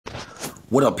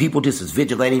What up, people? This is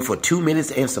Vigilante for 2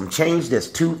 minutes and some change. That's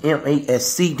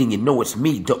 2MASC. Then you know it's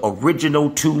me, the original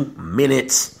 2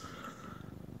 minutes.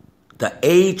 The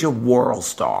age of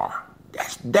Worldstar.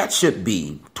 That should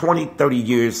be 20, 30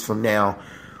 years from now.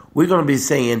 We're going to be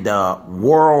saying the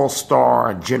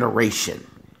Worldstar generation,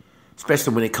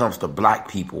 especially when it comes to black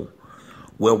people,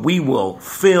 where we will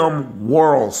film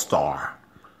Worldstar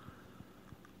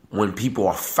when people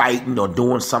are fighting or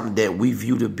doing something that we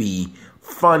view to be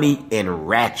funny and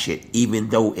ratchet, even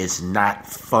though it's not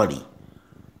funny.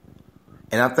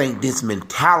 And I think this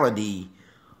mentality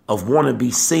of wanting to be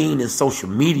seen in social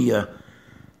media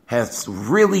has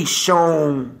really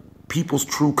shown people's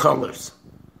true colors.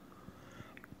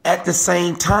 At the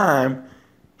same time,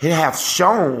 it has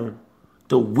shown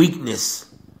the weakness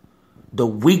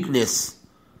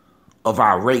of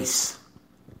our race.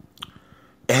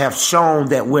 It has shown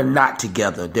that we're not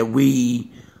together, that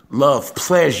we love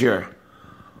pleasure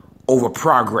over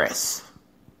progress.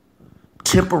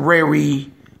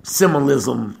 Temporary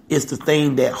symbolism is the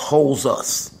thing that holds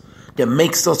us, that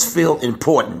makes us feel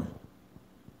important.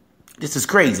 This is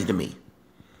crazy to me.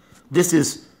 This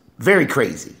is very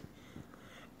crazy.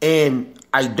 And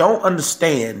I don't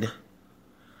understand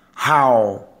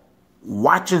how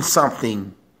watching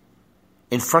something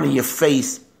in front of your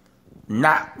face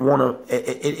not want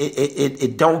to,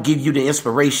 it don't give you the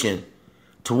inspiration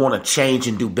to want to change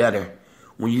and do better.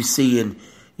 When you see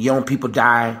young people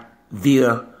die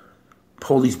via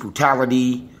police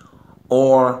brutality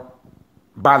or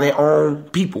by their own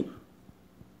people,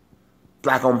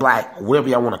 black on black, whatever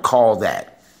y'all want to call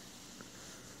that.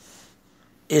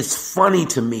 It's funny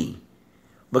to me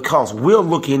because we're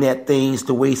looking at things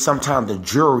the way sometimes the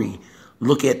jury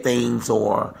look at things,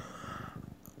 or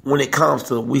when it comes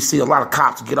to, we see a lot of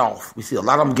cops get off. We see a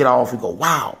lot of them get off. We go,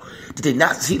 wow, did they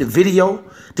not see the video?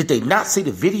 Did they not see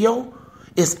the video?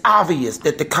 It's obvious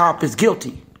that the cop is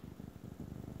guilty.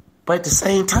 But at the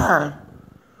same time,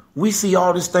 we see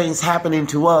all these things happening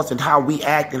to us and how we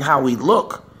act and how we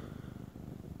look.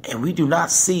 And we do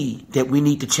not see that we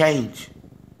need to change.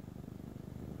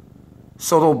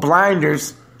 So those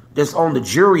blinders that's on the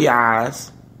jury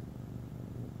eyes,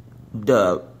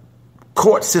 the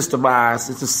court system eyes,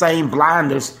 it's the same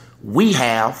blinders we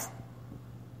have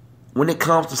when it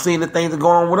comes to seeing the things that go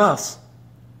on with us.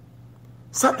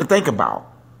 Something to think about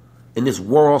in this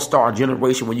Worldstar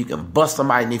generation, when you can bust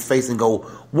somebody in their face and go,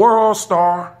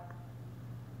 Worldstar,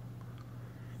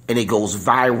 and it goes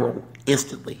viral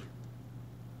instantly.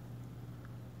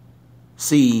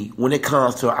 See, when it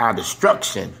comes to our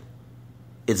destruction,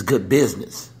 it's good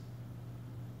business.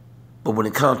 But when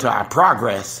it comes to our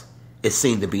progress, it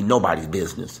seems to be nobody's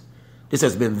business. This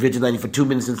has been Vigilante for 2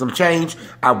 minutes and some change.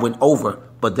 I went over,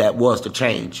 but that was the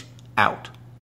change. Out.